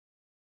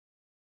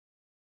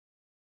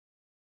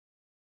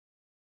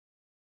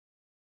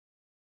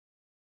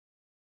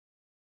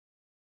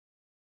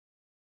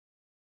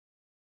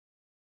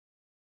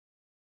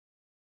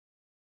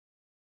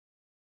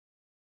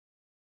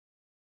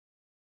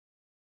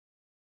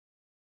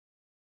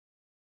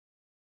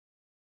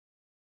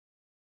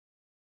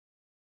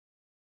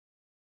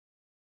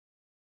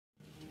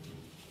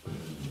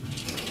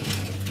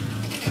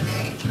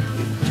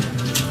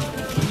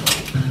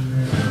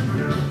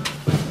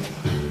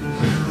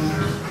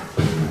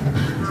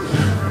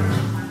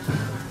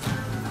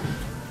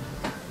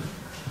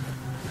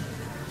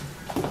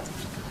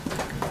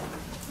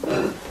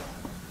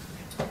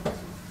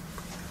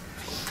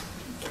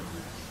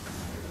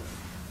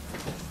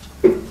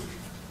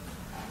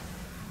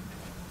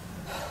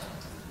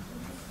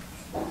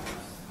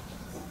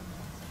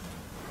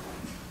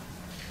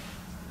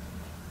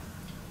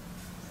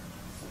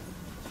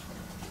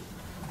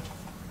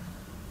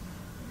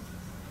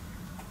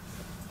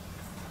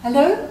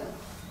Hello?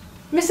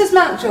 Mrs.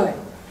 Mountjoy.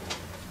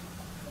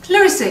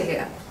 Clarissa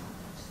here.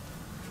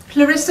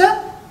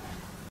 Clarissa?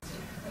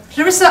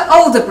 Clarissa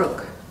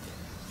Alderbrook.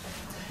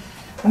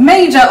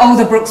 Major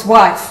Alderbrook's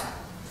wife.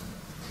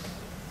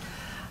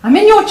 I'm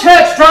in your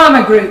church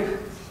drama group.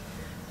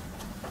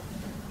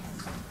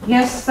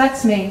 Yes,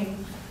 that's me.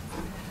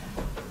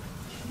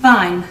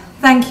 Fine,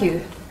 thank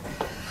you.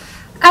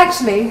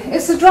 Actually,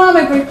 it's the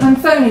drama group I'm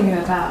phoning you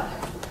about.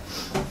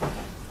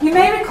 You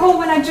may recall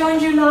when I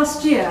joined you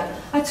last year,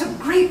 I took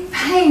great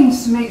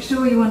pains to make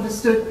sure you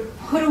understood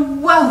what a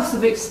wealth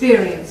of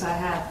experience I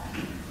had.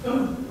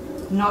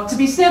 Not to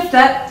be sniffed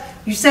at,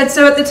 you said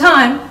so at the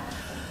time.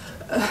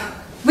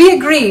 We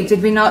agreed,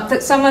 did we not,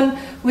 that someone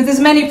with as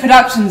many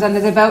productions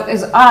under the belt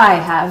as I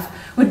have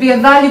would be a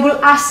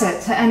valuable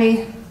asset to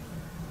any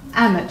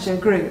amateur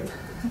group.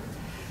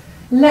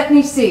 Let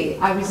me see,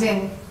 I was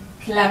in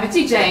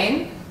Calamity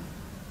Jane.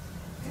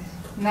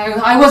 No,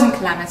 I wasn't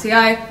Calamity,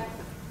 I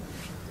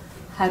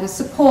had a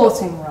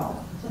supporting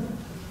role.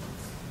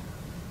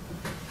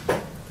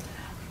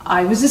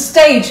 I was a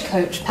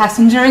stagecoach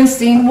passenger in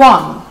scene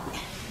 1.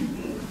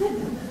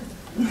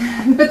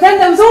 But then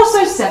there was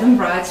also 7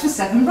 Brides for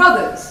 7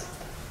 Brothers.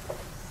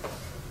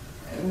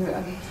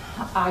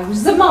 I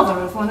was the mother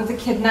of one of the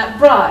kidnapped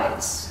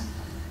brides.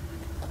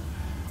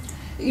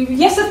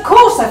 Yes, of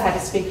course I've had a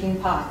speaking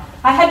part.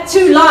 I had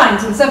 2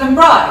 lines in 7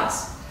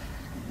 Brides.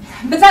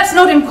 But that's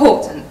not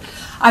important.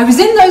 I was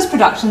in those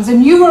productions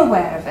and you were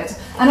aware of it,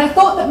 and I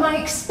thought that my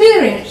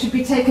experience should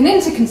be taken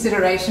into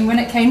consideration when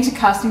it came to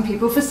casting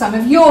people for some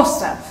of your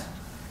stuff.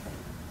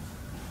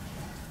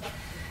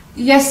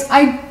 Yes,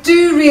 I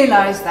do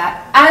realise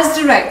that, as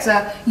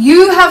director,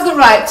 you have the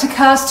right to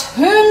cast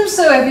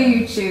whomsoever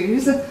you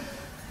choose.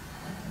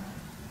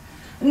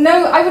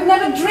 No, I would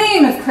never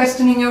dream of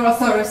questioning your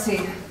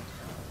authority.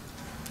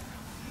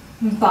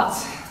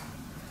 But,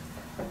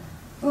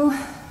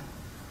 well,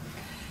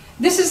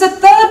 this is the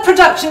 3rd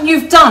production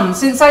you've done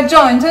since I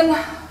joined, and,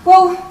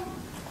 well,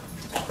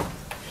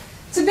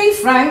 to be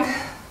frank,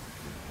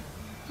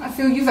 I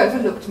feel you've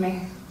overlooked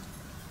me.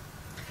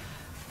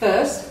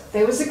 First,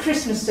 there was the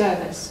Christmas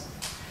service.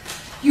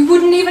 You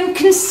wouldn't even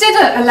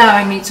consider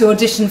allowing me to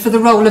audition for the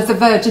role of the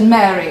Virgin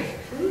Mary.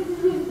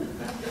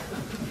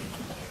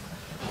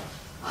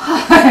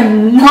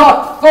 I'm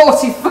not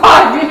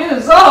 45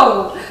 years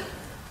old.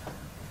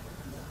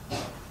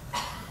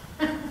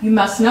 You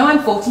must know I'm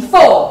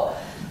 44.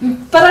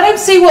 But I don't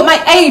see what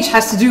my age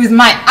has to do with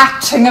my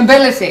acting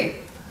ability.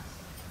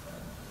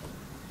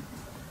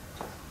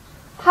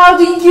 How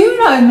do you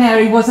know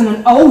Mary wasn't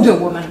an older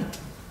woman?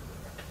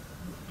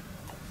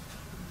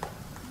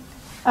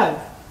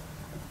 Oh.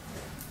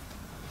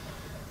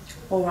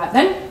 All right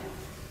then.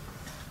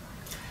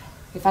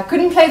 If I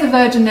couldn't play the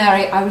Virgin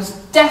Mary, I was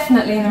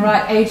definitely in the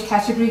right age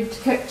category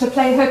to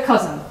play her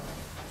cousin,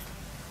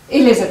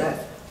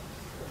 Elizabeth.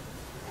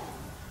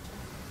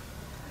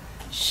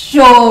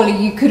 Surely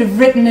you could have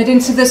written it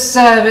into the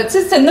service.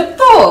 It's in the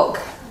book.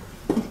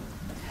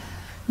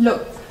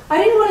 Look, I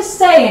didn't want to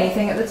say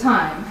anything at the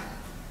time.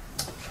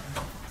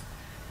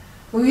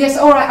 Well, yes,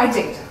 all right, I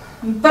did.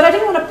 But I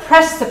didn't want to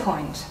press the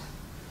point.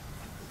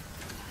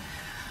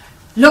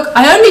 Look,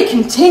 I only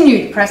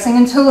continued pressing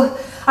until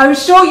I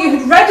was sure you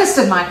had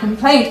registered my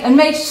complaint and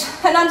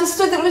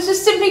understood that it was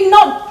just simply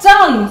not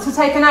done to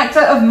take an actor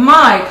of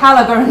my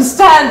calibre and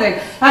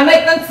standing and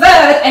make them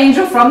 3rd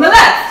angel from the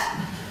left.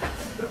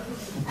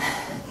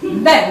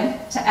 Then,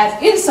 to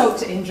add insult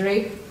to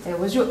injury, there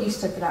was your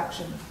Easter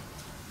production.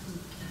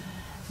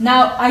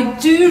 Now, I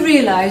do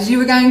realise you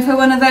were going for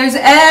one of those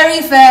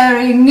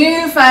airy-fairy,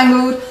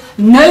 newfangled,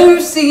 no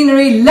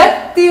scenery,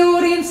 let the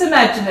audience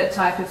imagine it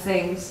type of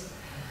things.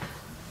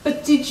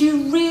 But did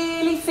you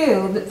really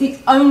feel that the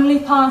only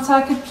part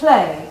I could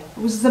play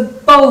was the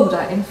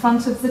boulder in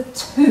front of the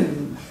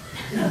tomb?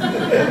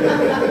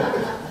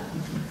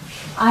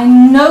 I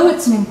know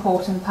it's an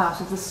important part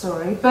of the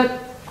story, but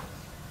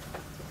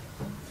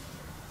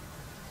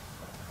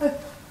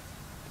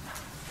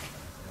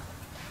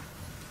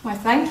why,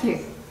 thank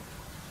you.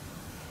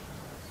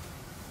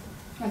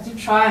 I do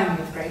try and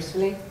move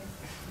gracefully.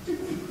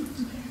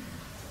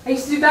 I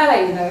used to do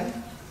ballet, you know.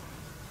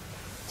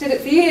 Did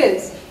it for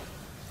years.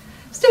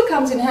 Still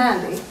comes in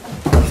handy.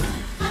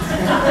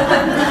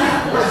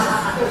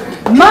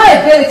 My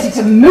ability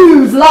to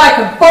move like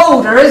a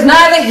boulder is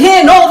neither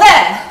here nor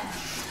there.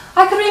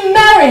 I could be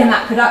Mary in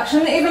that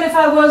production, even if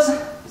I was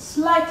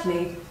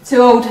slightly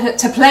too old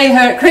to play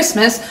her at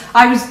Christmas.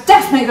 I was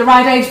definitely the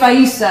right age by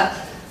Easter.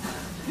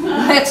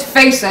 Let's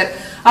face it,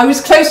 I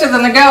was closer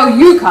than the girl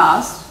you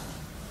cast.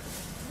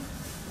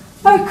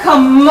 Oh,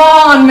 come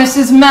on,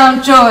 Mrs.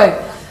 Mountjoy.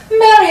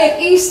 Mary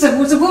at Easter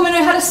was a woman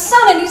who had a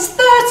son in his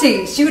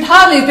 30s. She would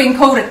hardly have been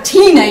called a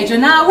teenager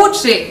now, would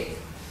she?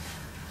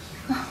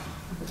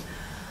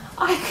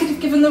 I could have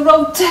given the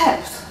role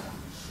depth.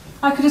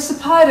 I could have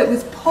supplied it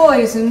with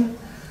poise and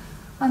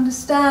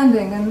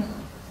understanding and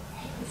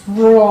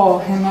raw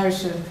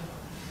emotion.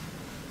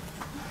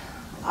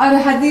 I'd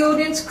have had the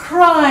audience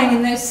crying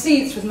in their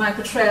seats with my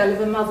portrayal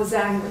of a mother's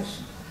anguish.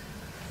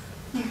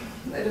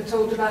 They'd have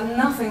talked about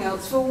nothing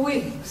else for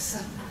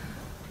weeks.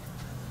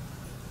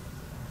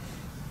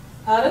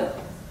 Pardon?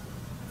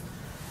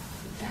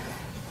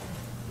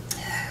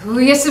 Oh,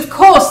 yes, of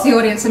course the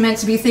audience are meant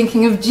to be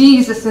thinking of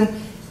Jesus and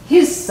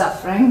his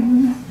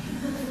suffering.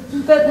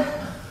 But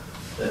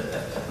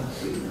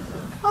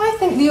I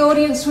think the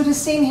audience would have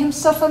seen him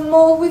suffer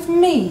more with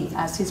me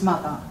as his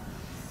mother.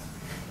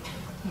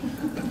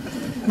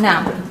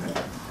 Now,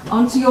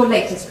 on to your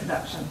latest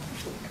production,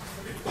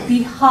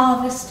 the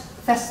Harvest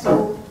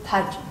Festival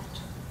Pageant.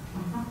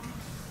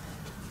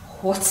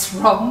 What's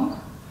wrong?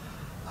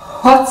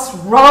 What's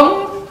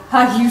wrong?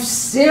 Are you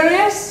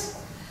serious?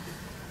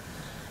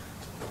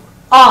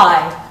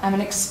 I am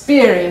an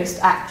experienced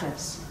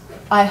actress.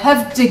 I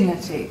have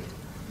dignity,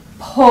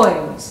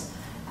 poise,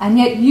 and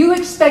yet you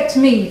expect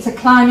me to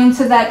climb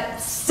into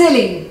that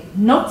silly,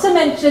 not to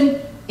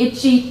mention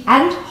itchy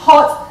and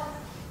hot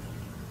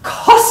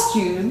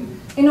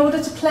costume in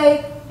order to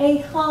play a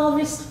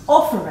harvest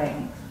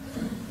offering.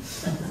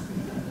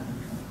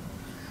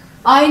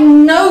 I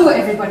know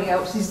everybody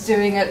else is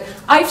doing it.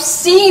 I've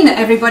seen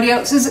everybody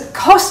else's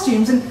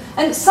costumes,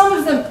 and some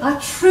of them are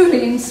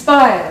truly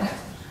inspired.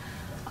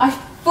 I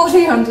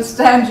fully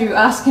understand you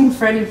asking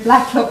Freddie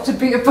Blacklock to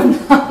be a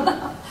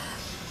banana.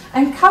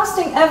 And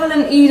casting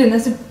Evelyn Eden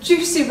as a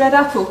juicy red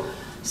apple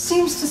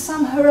seems to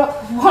sum her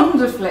up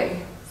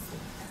wonderfully.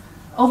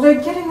 Although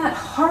getting that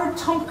horrid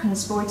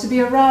Tompkins boy to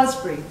be a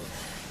raspberry,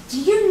 do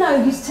you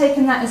know he's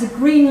taken that as a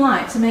green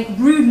light to make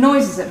rude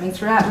noises at me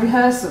throughout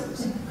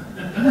rehearsals?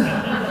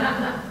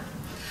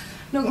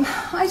 Look,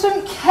 I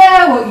don't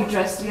care what you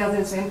dress the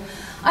others in.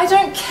 I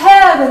don't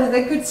care whether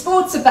they're good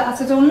sports about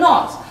it or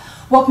not.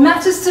 What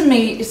matters to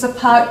me is the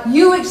part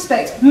you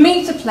expect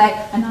me to play,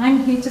 and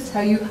I'm here to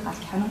tell you I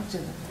cannot do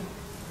it.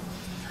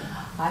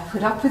 I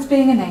put up with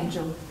being an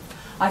angel.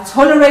 I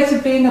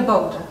tolerated being a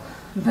boulder.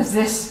 But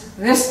this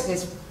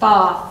is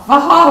far,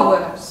 far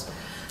worse.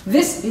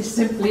 This is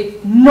simply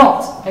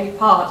not a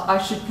part I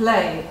should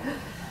play.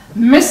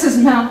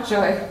 Mrs.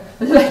 Mountjoy,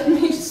 let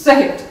me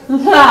say it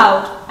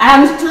loud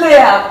and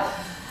clear.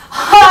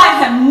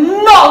 I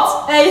am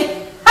not a